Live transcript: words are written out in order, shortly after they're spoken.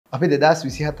අපි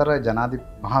 2024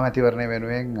 ජනාධිපති මහා මැතිවරණය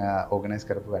වෙනුවෙන් ඕගනයිස්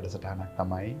කරපු වැඩසටහනක්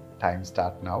තමයි Time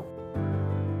Start Now.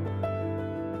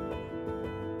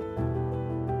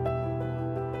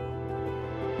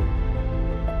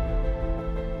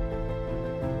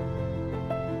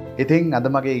 ඉතින් අද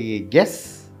මගේ ගෙස්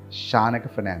ශානක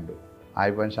ෆර්නෑන්ඩෝ.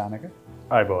 ආයුබෝවන් ශානක.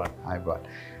 ආයුබෝවන්.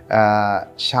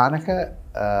 ශානක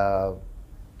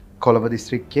කොළඹ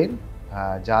දිස්ත්‍රික්කයෙන්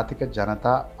ජාතික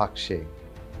ජනතා පක්ෂයෙන්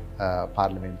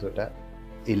පාර්ලිමේන්තුවට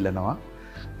ඉල්ලනවා.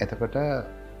 එතකොට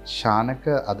ශානක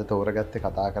අද තෝරගත්තේ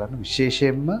කතා කරන්න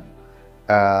විශේෂයෙන්ම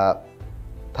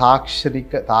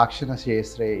තාක්ෂණ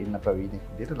ශේත්‍රයේ ඉන්න ප්‍රවීණෙක්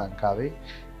විදිහට ලංකාවේ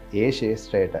ඒ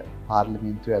ශේත්‍රයට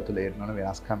පාර්ලිමේන්තුව ඇතුළේ එන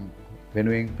වෙනස්කම්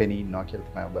වෙනුවෙන් පෙනී ඉන්නවා කියලා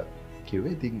තමයි ඔබ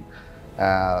කිව්වේ. ඉතින්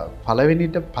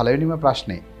පළවෙනිම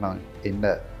ප්‍රශ්නේ මම එන්න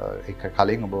එක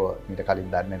කලින් ඔබ මීට කලින්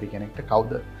දන්නේ නැති කෙනෙක්ට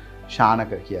කවුද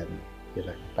ශානක කියන්නේ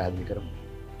කියලා පැහැදිලි කරමු.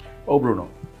 ඔව්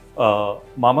බ්‍රුනෝ.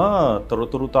 මම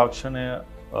තොරතුරු තාක්ෂණය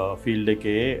ෆීල්ඩ්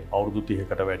එකේ අවුරුදු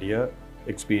 30කට වැඩිය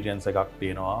එක්ස්පීරියන්ස් එකක්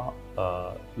තියෙනවා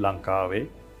ලංකාවේ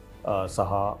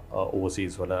සහ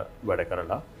ඕවර්සීස් වල වැඩ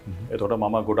කරලා. එතකොට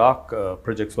මම ගොඩාක්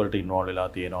ප්‍රොජෙක්ට්ස් වලට ඉන්වෝල්ව් වෙලා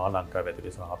තියෙනවා ලංකාවේ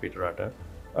ඇතුලේ සහ පිටරට.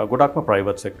 ගොඩක්ම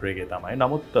ප්‍රයිවට් සෙක්ටර් එකේ තමයි.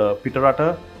 නමුත් පිටරට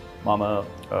මම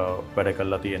වැඩ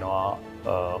කරලා තියෙනවා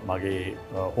මගේ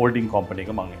හෝල්ඩින් කම්පැනි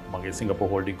එක මගේ සිංගප්පූර්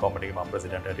හෝල්ඩින් කම්පැනි එක මම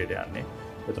ප්‍රෙසිඩන්ට් හැටියට යන්නේ.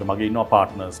 එතකොට මගේ ඉන්නවා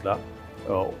පාර්ට්නර්ස්ලා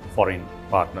ෆොරින්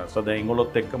පාර්ට්නර්ස්. දැන්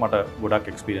ඒගොල්ලොත් එක්ක මට ගොඩක්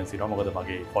එක්ස්පීරියන්ස් තියෙනවා. මොකද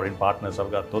මගේ ෆොරින්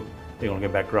පාර්ට්නර්ස්ව ගත්තොත්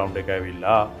ඒගොල්ලෝගේ බෑග්ග්‍රවුන්ඩ් එක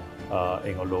ඇවිල්ලා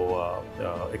ඒගොල්ලෝ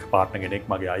එක පාර්ට්නර් කෙනෙක්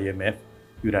මගේ IMF,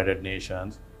 United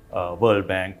Nations, World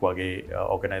Bank වගේ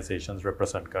ඔර්ගනයිසේෂන්ස්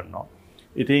රෙප්‍රසන්ට් කරනවා.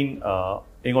 ඉතින්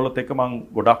ඒගොල්ලොත් එක්ක මම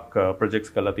ගොඩක්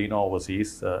ප්‍රොජෙක්ට්ස් කරලා තිනවා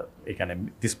ඕවර්සීස්. ඒ කියන්නේ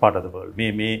this part of the world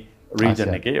මේ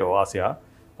region එකේ ආසියා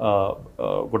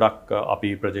ගොඩක්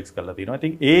අපි ප්‍රොජෙක්ට්ස් කරලා තිනවා.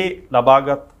 ඉතින් ඒ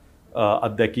ලබාගත්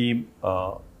අත්දැකීම්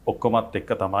ඔක්කොමත් එක්ක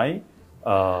තමයි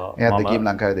අත්දැකීම්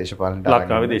ලංකාවේ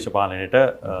දේශපාලනයට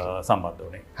සම්බන්ධ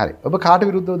වුණේ. හරි. ඔබ කාට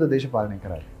විරුද්ධවද දේශපාලනය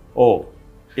කරන්නේ?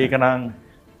 ඒක නම්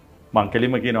මං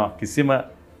කෙලිම කියනවා කිසිම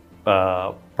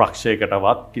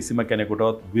පක්ෂයකටවත් කිසිම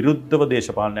කෙනෙකුටවත් විරුද්ධව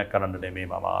දේශපාලනයක් කරන්න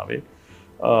නෙමෙයි මම ආවේ.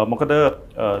 මොකද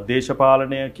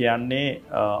දේශපාලනය කියන්නේ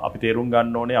අපි තේරුම්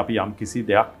ගන්න ඕනේ අපි යම් කිසි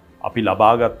දෙයක් අපි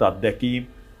ලබාගත්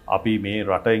අත්දැකීම් අපි මේ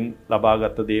රටෙන්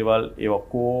ලබාගත්ත දේවල් ඒ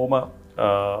ඔක්කොම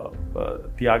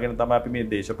තියාගෙන තමයි අපි මේ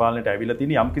දේශපාලනයට ඇවිල්ලා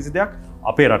තියෙන්නේ යම් කිසි දෙයක්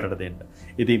අපේ රටට දෙන්න.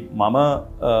 ඉතින් මම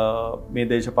මේ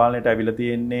දේශපාලනයට ඇවිල්ලා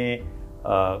තියෙන්නේ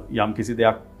යම් කිසි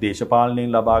දෙයක් දේශපාලනයෙන්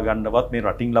ලබා ගන්නවත් මේ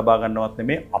රටින් ලබා ගන්නවත්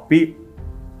නෙමෙයි අපි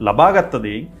ලබාගත්ත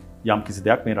දෙයින් යම් කිසි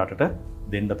දෙයක් මේ රටට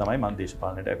දෙන්න තමයි මම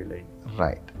දේශපාලනයට ඇවිල්ලා ඉන්නේ.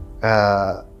 රයිට්.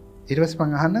 ඊට පස්සේ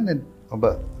මම අහන්න දැන් ඔබ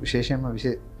විශේෂයෙන්ම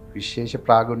විශේෂ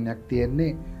ප්‍රාගුණ්‍යයක්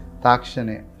තියෙන්නේ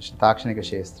තාක්ෂණික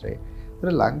ශාස්ත්‍රයේ. ඒතර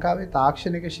ලංකාවේ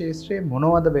තාක්ෂණික ශාස්ත්‍රයේ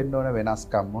මොනවද වෙන්න ඕන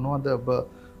වෙනස්කම්? මොනවද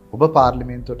ඔබ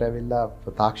පාර්ලිමේන්තුවට ඇවිල්ලා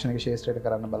තාක්ෂණික ශාස්ත්‍රයට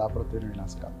කරන්න බලාපොරොත්තු වෙන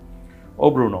වෙනස්කම්?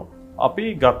 ඔව් බ්‍රුනෝ. අපි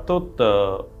ගත්තොත්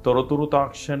තොරතුරු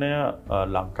තාක්ෂණය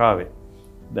ලංකාවේ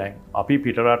දැන් අපි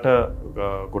පිටරට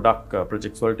ගොඩක්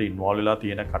ප්‍රොජෙක්ට්ස් වලට ඉන්වෝල්ව් වෙලා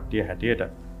තියෙන කට්ටිය හැටියට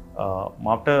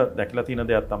මට දැකලා තියෙන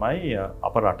දෙයක් තමයි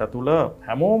අප රට තුල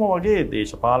හැමෝම වගේ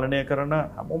දේශපාලනය කරන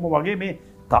හැමෝම වගේ මේ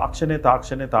තාක්ෂණය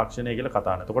කියලා කතා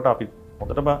කරනවා. එතකොට අපි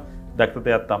හොඳටම දැක්ක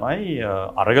දෙයක් තමයි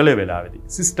අරගලේ වෙලාවේදී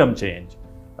සිස්ටම් චේන්ජ්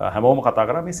හැමෝම කතා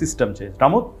කරා මේ සිස්ටම් චේන්ජ්.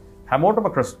 නමුත් හැමෝටම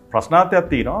ප්‍රශ්නාර්ථයක්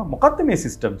තියෙනවා මොකක්ද මේ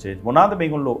සිස්ටම් චේන්ජ්? මොනවාද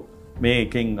මේගොල්ලෝ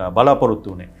මේකෙන් බලාපොරොත්තු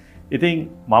වෙන්නේ? ඉතින්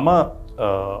මම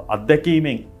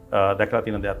අත්දැකීමෙන් දැකලා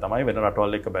තියෙන දෙයක් තමයි වෙන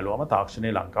රටවල් එක්ක බැලුවම තාක්ෂණය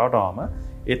ලංකාවට ආවම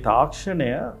ඒ තාක්ෂණය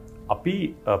අපි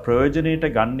ප්‍රයෝජනෙට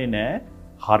ගන්නෙ නෑ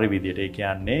හරි විදියට. ඒ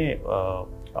කියන්නේ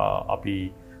අපි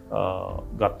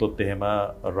ගත්තොත් එහෙම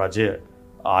රජය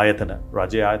ආයතන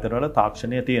වල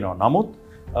තාක්ෂණය තියෙනවා. නමුත්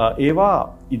ඒවා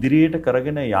ඉදිරියට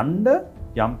කරගෙන යන්න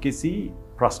යම්කිසි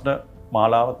ප්‍රශ්න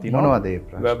මාලාවක් තියෙනවා. මොනවද ඒ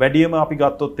ප්‍රශ්න? වැඩියම අපි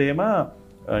ගත්තොත් එහෙම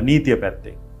නීතිය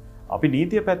පැත්තෙන්. අපි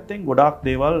නීතිය පැත්තෙන් ගොඩාක්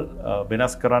දේවල්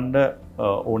වෙනස් කරන්න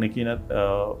ඕනේ කියන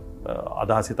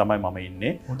අදහසේ තමයි මම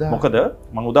ඉන්නේ. මොකද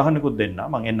මම උදාහරණයකුත් දෙන්න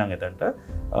මම එන්නම් එතනට.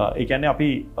 ඒ කියන්නේ අපි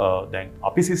දැන්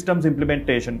අපි සිස්ටම්ස්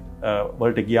ඉම්ප්ලිමන්ටේෂන්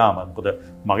වලට ගියාම මොකද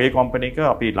මගේ කම්පැනි එක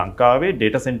අපි ලංකාවේ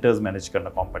data centers manage කරන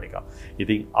කම්පැනි එකක්.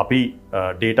 ඉතින් අපි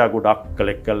data ගොඩක්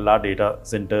collect කරලා data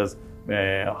centers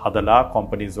හදලා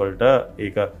companies වලට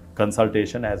ඒක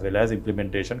consultation as well as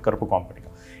implementation කරපු කම්පැනි එකක්.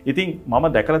 ඉතින් මම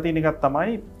දැකලා තියෙන එකක්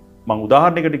තමයි මම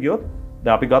උදාහරණයකට ගියොත්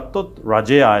දැන් අපි ගත්තොත්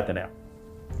රජයේ ආයතනයක්.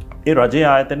 ඒ රජයේ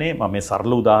ආයතනයේ මම මේ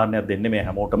සරල උදාහරණයක් දෙන්නේ මේ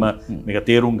හැමෝටම මේක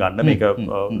තේරුම් ගන්න මේක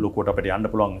ලොකුවට අපිට යන්න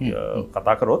පුළුවන්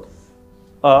කතා කරොත්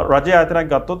රජයේ ආයතනයක්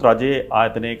ගත්තොත් රජයේ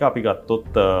ආයතනයක අපි ගත්තොත්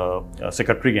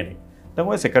සෙක්‍රටරි කෙනෙක්. දැන්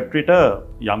ওই සෙක්‍රටරිට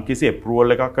යම්කිසි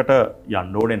අප්‍රූවල් එකකට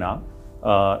යන්න ඕනේ නම්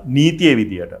නීතියේ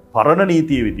විදියට පරණ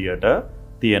නීතියේ විදියට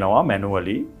තියෙනවා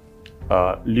මැනුවලි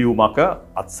ලියුමක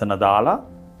අත්සන දාලා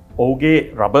ඔහුගේ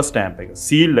රබර් ස්ටෑම්ප් එක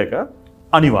සීල් එක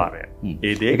අනිවාර්යයි.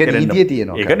 ඒ දේ ඒක නීතියේ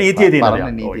තියෙනවා. ඒක නීතියේ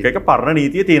තියෙන දෙයක්. ඒක පරණ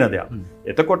නීතියේ තියෙන දෙයක්.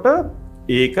 එතකොට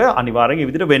ඒක අනිවාර්යෙන් ඒ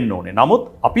විදිහට වෙන්න ඕනේ. නමුත්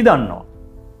අපි දන්නවා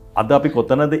අද අපි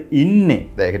කොතනද ඉන්නේ?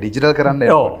 දැන් ඒක ඩිජිටල් කරන්න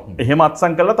ඔව්. එහෙම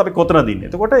අත්සන් කළාත් අපි කොතනද ඉන්නේ?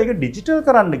 එතකොට ඒක ඩිජිටල්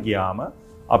කරන්න ගියාම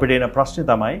අපිට එන ප්‍රශ්නේ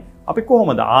තමයි අපි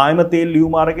කොහොමද ආයම තේල්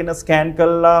ලියුම අරගෙන ස්කෑන්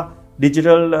කළා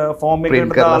ඩිජිටල් ෆෝම්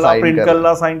එකකට දාලා print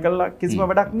කරලා sign කරලා කිසිම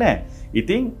වැඩක් නැහැ.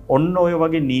 ඉතින් ඔන්න ඔය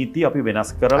වගේ නීති අපි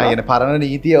වෙනස් කරලා අයන පරණ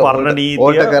නීතිය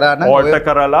ඕල්ටර්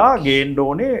කරලා ගේන්න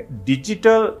ඕනේ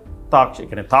ඩිජිටල්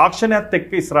තාක්ෂණයත්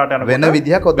එක්ක ඉස්සරහට යනකොට වෙන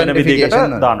විදිහක් වෙන විදිහකට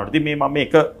දානවා. ඉතින් මේ මම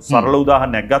එක සරල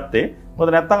උදාහරණයක් ගත්තේ.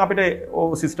 මොකද නැත්තම් අපිට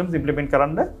ඔය සිස්ටම්ස් ඉම්ප්ලිමන්ට්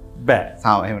කරන්න බෑ.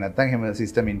 එහෙම නැත්තම් එහෙම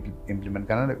සිස්ටම් ඉම්ප්ලිමන්ට්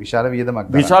කරන්න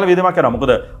විශාල වියදමක් කරනවා.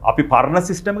 මොකද අපි පරණ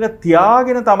සිස්ටම් එක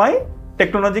තියාගෙන තමයි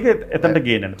ටෙක්නොලොජි එක එතනට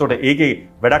ගේන්නේ. එතකොට ඒකේ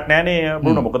වැඩක් නැහනේ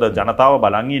බුණු. මොකද ජනතාව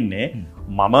බලන් ඉන්නේ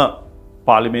මම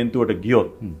පාර්ලිමේන්තුවට ගියොත්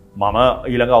මම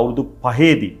ඊළඟ අවුරුදු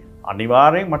 5ේදී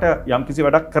අනිවාර්යෙන් මට යම්කිසි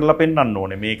වැඩක් කරලා පෙන්වන්න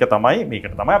ඕනේ. මේකට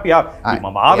තමයි අපි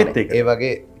මම ආවෙත් ඒක. ඒ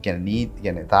වගේ කියන්නේ නීති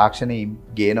කියන්නේ තාක්ෂණය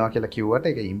ගේනවා කියලා කිව්වට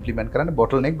ඒක ඉම්ප්ලිමන්ට් කරන්න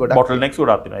බොටල්නෙක් ගොඩක්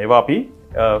ගොඩක් තියෙනවා. ඒවා අපි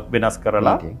වෙනස්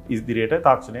කරලා ඉදිරියට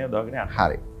තාක්ෂණය යොදාගෙන යන්න.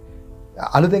 හරි.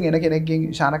 අලුතෙන් එන කෙනෙක්ගෙන්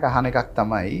ශානක අහන එකක්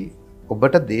තමයි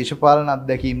ඔබට දේශපාලන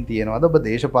අත්දැකීම් තියෙනවද? ඔබ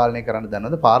දේශපාලනය කරන්න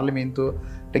දන්නවද?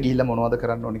 පාර්ලිමේන්තුවට ගිහිල්ලා මොනවද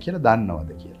කරන්න ඕනේ කියලා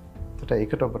දන්නවද කියලා. එතකොට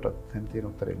ඒකට ඔබට දැන් තියෙන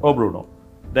උත්තරේ. ඔව් බ්‍රුනෝ.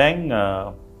 දැන්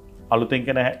අලුතෙන්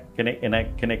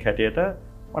කෙනෙක් හැටියට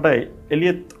මට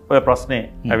එලියත් ඔය ප්‍රශ්නේ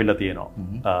ඇවිල්ලා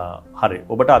තියෙනවා. හරි.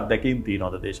 ඔබට අත්දැකීම්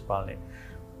තියෙනවද දේශපාලනයේ?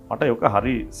 මට ඒක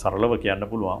හරි සරලව කියන්න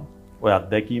පුළුවන්. ඔය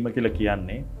අත්දැකීම කියලා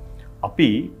කියන්නේ අපි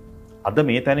අද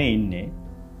මේ තැනේ ඉන්නේ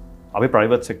අපි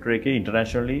ප්‍රයිවට් සෙක්ටර් එකේ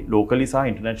ඉන්ටර්නැෂනලි ලෝකලි සහ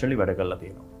ඉන්ටර්නැෂනලි වැඩ කරලා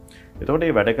තියෙනවා. එතකොට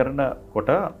මේ වැඩ කරනකොට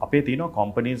අපේ තියෙනවා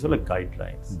කම්පනීස් වල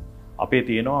ගයිඩ්ලයින්ස්. අපේ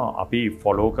තියෙනවා අපි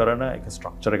ෆලෝ කරන එක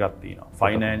ස්ට්‍රක්චර් එකක් තියෙනවා.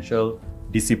 ෆයිනෑන්ෂල්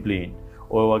ඩිසිප්ලින්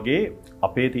ඔය වගේ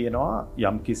අපේ තියෙනවා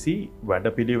යම්කිසි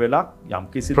වැඩපිළිවෙලක්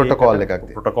යම්කිසි ප්‍රොටෝකෝල්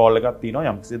එකක් තියෙනවා.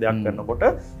 යම්කිසි දෙයක් කරනකොට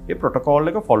ඒ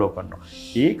ප්‍රොටෝකෝල් එක ෆලෝ කරනවා.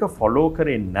 ඒක ෆලෝ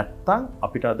කරේ නැත්නම්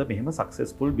අපිට අද මෙහෙම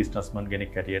සක්සස්ෆුල් බිස්නස්මන්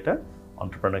කෙනෙක් හැටියට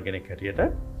entrepreneur කෙනෙක් හැටියට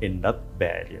එන්නත්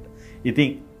බෑ එළියට. ඉතින්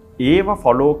ඒව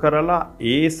ෆලෝ කරලා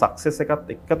ඒ සක්සස්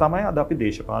එකත් එක්ක තමයි අද අපි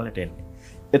දේශපාලනයට එන්නේ.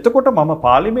 එතකොට මම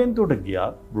පාර්ලිමේන්තුවට ගියා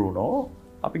බ්‍රුනෝ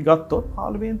අපි ගත්තොත්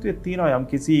පාර්ලිමේන්තුවේ තියෙනවා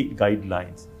යම්කිසි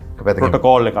ගයිඩ්ලයින්ස්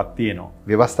ප්‍රොටෝකෝල් එකක් තියෙනවා.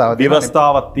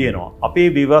 ව්‍යවස්ථාවක් තියෙනවා. අපේ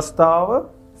ව්‍යවස්ථාව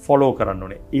ෆලෝ කරන්න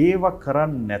ඕනේ. ඒව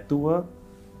කරන්නේ නැතුව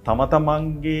තම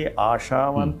තමන්ගේ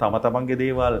ආශාවන් තම තමන්ගේ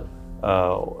දේවල්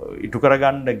ඉටු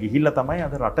කරගන්න ගිහිල්ලා තමයි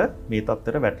අද රට මේ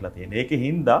තත්ත්වයට වැටලා තියෙන්නේ. ඒකෙ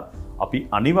හින්දා අපි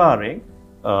අනිවාර්යෙන්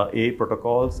ඒ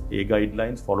ප්‍රොටෝකෝල්ස් ඒ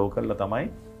ගයිඩ්ලයින්ස් ෆලෝ කරලා තමයි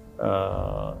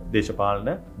දේශපාලන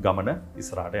ගමන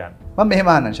ඉස්සරහට යන්නේ. මම මෙහෙම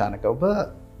අහන්න ශානක ඔබ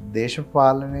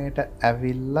දේශපාලනයට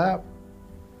ඇවිල්ලා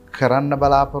කරන්න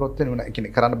බලාපොරොත්තු වෙන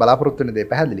කියන්නේ කරන්න බලාපොරොත්තු වෙන දේ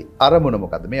පැහැදිලි. අරමුණ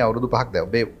මොකද්ද? මේ අවුරුදු 5ක් දැන්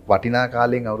ඔබේ වටිනා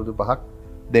කාලයෙන් අවුරුදු 5ක්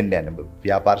දෙන්න යන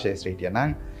ව්‍යාපාර ශාස්ත්‍රයේ හිටියා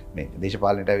නම් මේ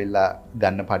දේශපාලනයට ඇවිල්ලා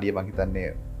ගන්න පඩිය මං හිතන්නේ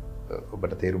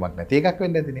ඔබට තේරුමක් නැති එකක්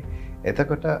වෙන්න ඇතිනේ.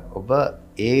 එතකොට ඔබ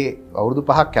ඒ අවුරුදු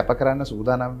 5ක් කැප කරන්න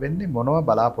සූදානම් වෙන්නේ මොනව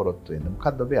බලාපොරොත්තු වෙනද?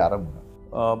 මොකක්ද ඔබේ අරමුණ?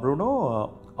 බ්‍රුනෝ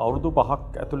අවුරුදු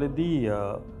 5ක් ඇතුළතදී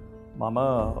මම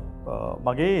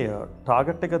මගේ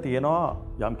ටාගට් එක තියෙනවා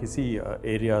යම්කිසි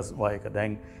ඒරියාස් වයක.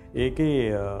 දැන් ඒකේ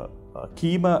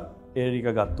කීම ඒරික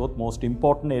ගත්තොත් most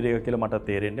important area කියලා මට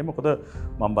තේරෙන්නේ. මොකද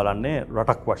මම බලන්නේ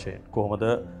රටක් වශයෙන් කොහොමද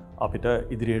අපිට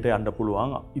ඉදිරියට යන්න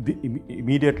පුළුවන්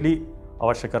immediately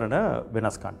අවශ්‍ය කරන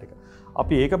වෙනස්කම් ටික.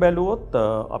 අපි ඒක බැලුවොත්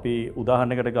අපි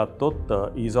උදාහරණයකට ගත්තොත්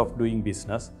ease of doing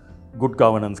business, good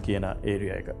governance කියන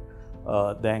area එක.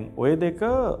 දැන් ඔය දෙක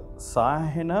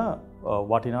සාහෙන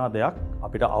වටිනා දෙයක්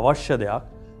අපිට අවශ්‍ය දෙයක්.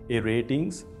 ඒ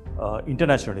රේටිංස්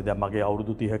ඉන්ටර්නැෂනලි දැන් මගේ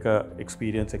අවුරුදු 30ක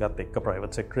එක්ස්පීරියන්ස් එකත් එක්ක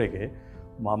ප්‍රයිවට් සෙක්ටර් එකේ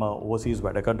මම ඕවර්සීස්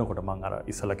වැඩ කරනකොට මම අර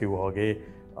ඉස්සලා කිව්වා වගේ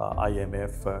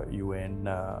IMF UN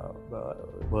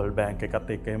World Bank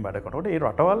එකත් එක්ක එහෙම වැඩ කරනකොට ඒ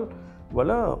රටවල්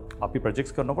වල අපි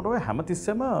ප්‍රොජෙක්ට්ස් කරනකොට ඔය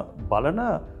හැමතිස්සෙම බලන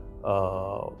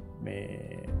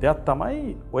මේ දෙයක් තමයි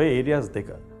ඔය ඒරියාස් දෙක.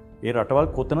 ඒ රටවල්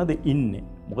කොතනද ඉන්නේ?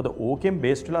 මොකද ඕකෙන්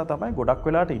බේස්ඩ් වෙලා තමයි ගොඩක්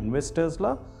වෙලාට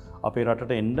ඉන්වෙස්ටර්ස්ලා අපේ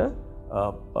රටට එන්න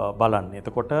බලන්නේ.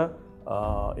 එතකොට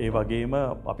ඒ වගේම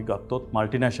අපි ගත්තොත්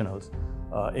මල්ටිනේෂනල්ස්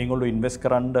ඒගොල්ලෝ ඉන්වෙස්ට්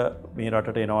කරන්න මේ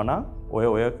රටට එනවා නම්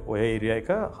ඔය ඒරියා එක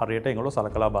හරියට ඒගොල්ලෝ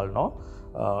සලකලා බලනවා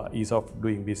ease of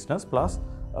doing business plus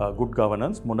good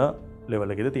governance මොන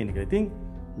ලෙවල් එකේද තියෙන කියලා. ඉතින්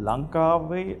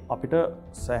ලංකාවේ අපිට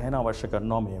සෑහෙන අවශ්‍ය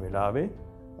කරනවා මේ වෙලාවේ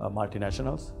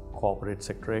මල්ටිනේෂනල්ස්, කෝපරේට්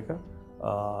සෙක්ටර් එක,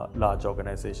 large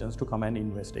organizations to come and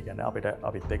invest. ඒ කියන්නේ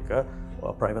අපිත් එක්ක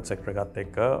private sector එකත්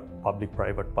එක්ක public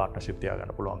private partnership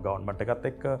තියාගන්න පුළුවන් government එකත්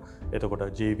එක්ක. එතකොට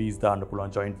JVs දාන්න පුළුවන්,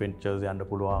 joint ventures යන්න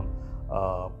පුළුවන්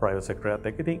private sector එකත්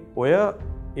එක්ක. ඉතින් ඔය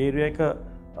area එක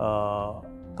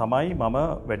තමයි මම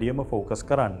වැඩියම focus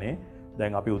කරන්නේ.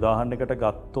 දැන් අපි උදාහරණයකට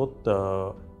ගත්තොත්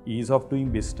ease of doing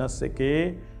business එකේ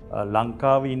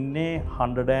ලංකාවේ ඉන්නේ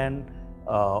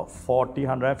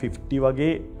 140-150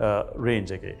 වගේ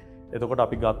range එකේ. එතකොට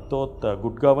අපි ගත්තොත්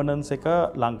good governance එක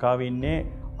ලංකාවේ ඉන්නේ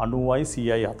 90යි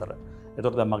 100යි අතර.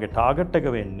 එතකොට දැන් මගේ ටාගට් එක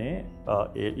වෙන්නේ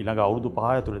ඊළඟ අවුරුදු 5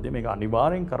 ඇතුළතදී මේක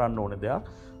අනිවාර්යෙන් කරන්න ඕන දෙයක්.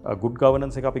 good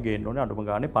governance එක අපි ගේන්න ඕනේ අඩුම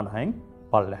ගානේ 50න්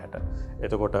පල්ලෙහාට.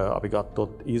 එතකොට අපි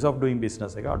ගත්තොත් ease of doing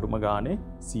business එක අඩුම ගානේ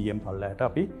 100න් පල්ලෙහාට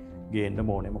අපි ගේන්න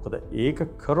ඕනේ. මොකද ඒක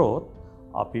කරොත්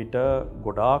අපිට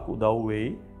ගොඩාක් උදව් වෙයි,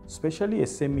 especially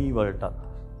SME වලටත්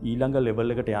ඊළඟ level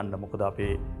එකට යන්න. මොකද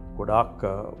අපේ ගොඩාක්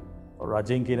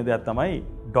රජයෙන් කියන දෙයක් තමයි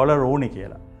ඩොලර් ඕනේ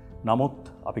කියලා. නමුත්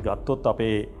අපි ගත්තොත්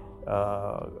අපේ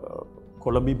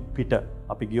කොළඹ පිට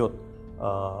අපි ගියොත්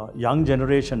young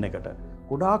generation එකට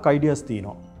ගොඩාක් ideas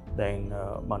තියෙනවා. දැන්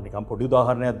මම නිකන් පොඩි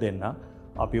උදාහරණයක් දෙන්න.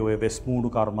 අපි ඔය වෙස්මූඩු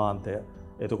කර්මාන්තය,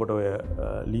 එතකොට ඔය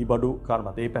ලීබඩු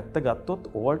කර්මාන්තය, මේ පැත්ත ගත්තොත්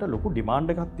ඕවලට ලොකු ඩිමාන්ඩ්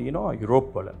එකක් තියෙනවා යුරෝප්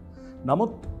වල.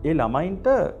 නමුත් ඒ ළමයින්ට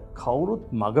කවුරුත්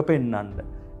මඟ පෙන්වන්න,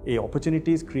 ඒ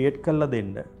opportunities create කරලා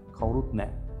දෙන්න කවුරුත්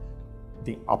නැහැ.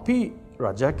 ඉතින් අපි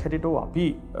රජයක් හැටියට, අපි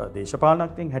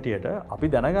දේශපාලනඥයින් හැටියට අපි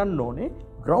දැනගන්න ඕනේ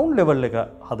ground level එක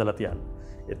හදලා තියන්න.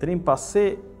 එතනින් පස්සේ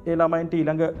ඒ ළමයින්ට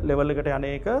ඊළඟ level එකට යන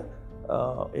එක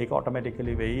ඒක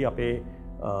automatically වෙයි. අපේ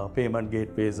payment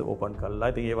gateways open කරලා,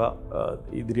 ඉතින් ඒවා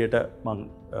ඉදිරියට මම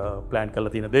plan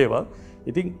කරලා තියෙන දේවල්.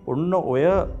 ඉතින් ඔන්න ඔය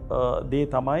දේ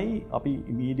තමයි අපි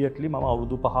immediately මම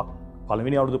අවුරුදු 5ක්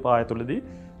පළවෙනි අවුරුදු 5 ඇතුළතදී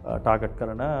ටාගට්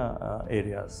කරන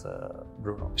ඒරියාස්.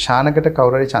 බ්‍රුනෝ, ශානකට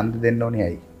කවුරු හරි ඡන්ද දෙන්න ඕනේ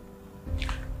ඇයි?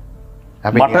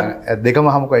 අපි දෙකම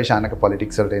අහමුකෝ. ඒ ශානක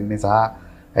පොලිටික්ස් වලට එන්නේ සහ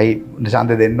ඇයි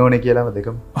ඡන්ද දෙන්න ඕනේ කියලාම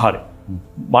දෙකම. හරි.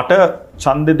 මට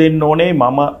ඡන්ද දෙන්න ඕනේ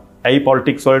මම ඇයි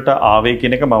පොලිටික්ස් වලට ආවේ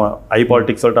කියන එක, මම ඇයි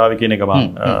පොලිටික්ස් වලට ආවේ කියන එක මම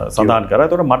සඳහන් කරා.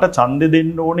 ඒතකොට මට ඡන්ද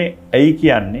දෙන්න ඕනේ ඇයි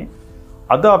කියන්නේ,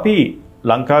 අද අපි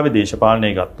ලංකාවේ දේශපාලනය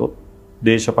ගත්තොත්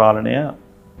දේශපාලනය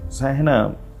සෑහෙන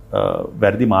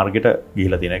වැරදි මාර්ගයට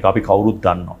ගිහිලා තියෙන එක අපි කවුරුත්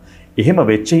දන්නවා. එහෙම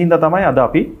වෙච්ච හින්දා තමයි අද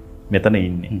අපි මෙතන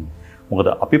ඉන්නේ. මොකද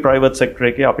අපි ප්‍රයිවට් සෙක්ටර්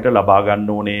එකේ අපිට ලබා ගන්න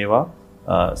ඕනේ ඒවා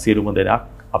සියලුම දෙයක්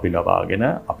අපි ලබාගෙන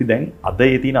අපි දැන් අද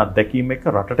ඒ තියෙන අත්දැකීම් එක්ක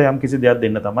රටට යම් කිසි දෙයක්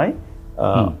දෙන්න තමයි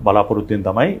බලාපොරොත්තුෙන්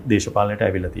තමයි දේශපාලනයට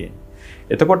ඇවිල්ලා තියෙන්නේ.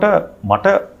 එතකොට මට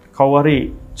කවුරු හරි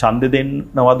ඡන්දෙ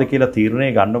දෙන්නවද කියලා තීරණය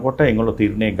ගන්නකොට ඒගොල්ලෝ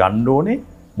තීරණය ගන්න ඕනේ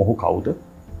මොහු කවුද?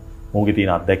 මොහුගේ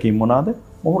තියෙන අත්දැකීම් මොනවාද?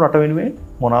 මොහු රට වෙනුවෙන්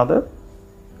මොනවාද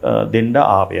දෙන්න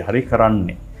ආවේ හරි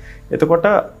කරන්නේ. එතකොට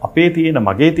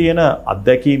මගේ තියෙන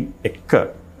අත්දැකීම් එක්ක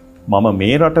මම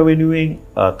මේ රට වෙනුවෙන්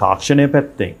තාක්ෂණය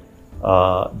පැත්තෙන්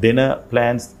දෙන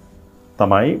ප්ලෑන්ස්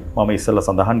තමයි මම ඉස්සෙල්ලා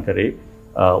සඳහන් කරේ.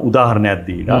 උදාහරණයක්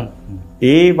දීලා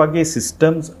ඒ වගේ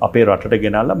සිස්ටම්ස් අපේ රටට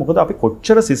ගෙනල්ලා, මොකද අපි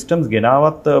කොච්චර සිස්ටම්ස්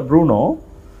ගෙනාවත් බ්‍රුනෝ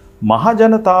මහ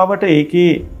ජනතාවට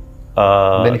ඒකේ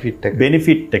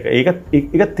බෙනිෆිට් එක ඒක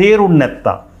තේරුම්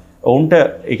නැත්තම්, ඔවුන්ට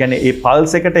ඒ කියන්නේ ඒ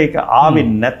පල්ස් එකට ඒක ආවෙ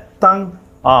නැත්තම්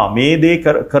මේ දේ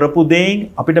කරපු දෙයින්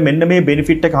අපිට මෙන්න මේ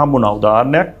බෙනිෆිට් එක හම්බුණා.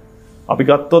 උදාහරණයක් අපි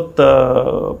ගත්තොත්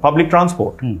පබ්ලික්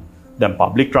ට්‍රාන්ස්පෝර්ට්. දැන්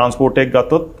පබ්ලික් ට්‍රාන්ස්පෝර්ට් එක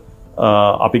ගත්තොත්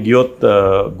අපි ගියොත්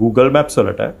Google Maps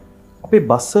වලට අපේ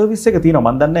බස් සර්විස් එක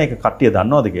තියෙනවා. මම දන්නේ නැහැ ඒක කට්ටිය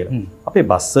දන්නවද කියලා. අපේ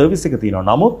බස් සර්විස් එක තියෙනවා.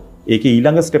 නමුත් ඒකේ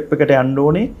ඊළඟ ස්ටෙප් එකට යන්න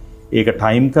ඕනේ. ඒක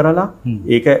ටයිම් කරලා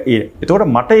එතකොට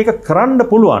මට ඒක කරන්න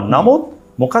පුළුවන්. නමුත්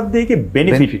මොකක්ද ඒකේ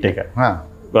බෙනිෆිට් එක?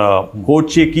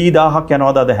 කෝච්චිය කී දහහක්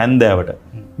යනවාද අද හැන්දෑවට?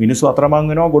 මිනිස්සු අතරමං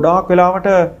වෙනවා ගොඩාක් වෙලාවට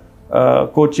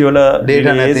කෝච්චිය වල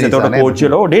ඩේටා නැහැ. එතකොට කෝච්චිය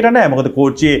වල ඩේටා නැහැ. මොකද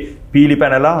කෝච්චියේ පීලි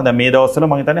පැනලා දැන් මේ දවස්වල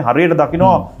මම හිතන්නේ හරියට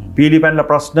දකින්නවා පීලි පැනලා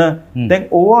ප්‍රශ්න. දැන්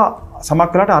ඕවා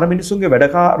සමහරවිට අර මිනිස්සුන්ගේ වැඩ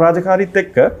රාජකාරීත්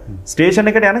එක්ක ස්ටේෂන්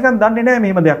එකට යනකම් දන්නේ නැහැ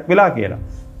මෙහෙම දෙයක් වෙලා කියලා.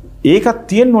 ඒකත්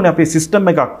තියෙන්න ඕනේ අපේ සිස්ටම්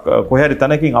එකක් කොහේ හරි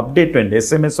තැනකින් අප්ඩේට් වෙන්න,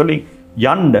 SMS වලින්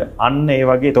යන්න. අන්න ඒ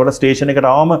වගේ. ඒතකොට ස්ටේෂන් එකට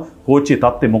ආවම කෝච්චියේ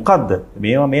තත්ත්වය මොකද්ද?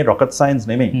 මේවා මේ රොකට් සයන්ස්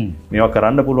නෙමෙයි. මේවා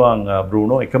කරන්න පුළුවන්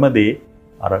බ්‍රුනෝ. එකම දේ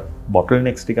අර බොටල්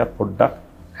නෙක්ස් ටිකක් පොඩ්ඩක්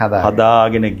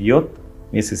හදාගෙන ගියොත්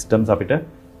මේ සිස්ටම්ස් අපිට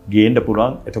ගේන්න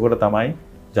පුළුවන්. එතකොට තමයි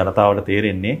ජනතාවට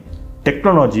තේරෙන්නේ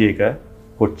ටෙක්නොලොජි එක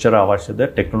කොච්චර අවශ්‍යද.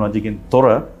 ටෙක්නොලොජිකින් තොර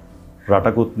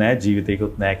රටකුත් නැහැ,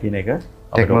 ජීවිතයකුත් නැහැ කියන එක.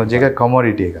 ටෙක්නොලොජි එක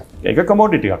කොමොඩිටි එකක්. ඒක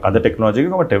කොමොඩිටි එකක්. අද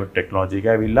ටෙක්නොලොජි එක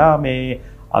ඇවිල්ලා මේ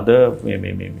අද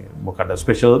මේ මොකද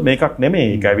ස්පෙෂල් මේකක් නෙමෙයි.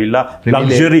 ඒක ඇවිල්ලා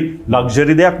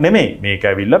ලක්ෂරි දෙයක් නෙමෙයි. මේක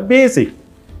ඇවිල්ලා බේසික්.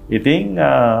 ඉතින්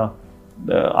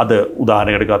අද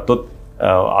උදාහරණයකට ගත්තොත්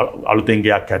අලුතෙන්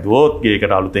ගයක් හැදුවොත්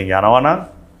ගේකට අලුතෙන් යනවා නම්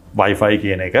වයිෆයි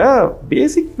කියන එක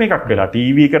බේසික් එකක් වෙලා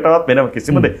TV එකටවත් වෙනම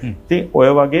කිසිම දෙයක්. ඉතින් ඔය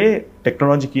වගේ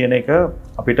ටෙක්නොලොජි කියන එක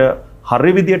අපිට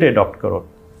හරි විදියට ඇඩොප්ට් කරොත්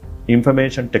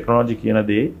ඉන්ෆර්මේෂන් ටෙක්නොලොජි කියන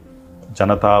දේ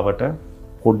ජනතාවට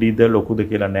පොඩිද ලොකුද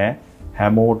කියලා නෑ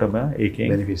හැමෝටම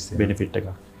ඒකෙන් බෙනිෆිට් එකක්.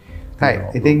 හයි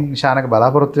ඉතින් ශානක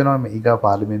බලාපොරොත්තු වෙනවා මේ ඊගා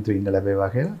පාර්ලිමේන්තුවේ ඉන්න ලැබේවා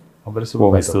කියලා. ඔබට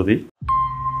සුබ ස්තුතියි.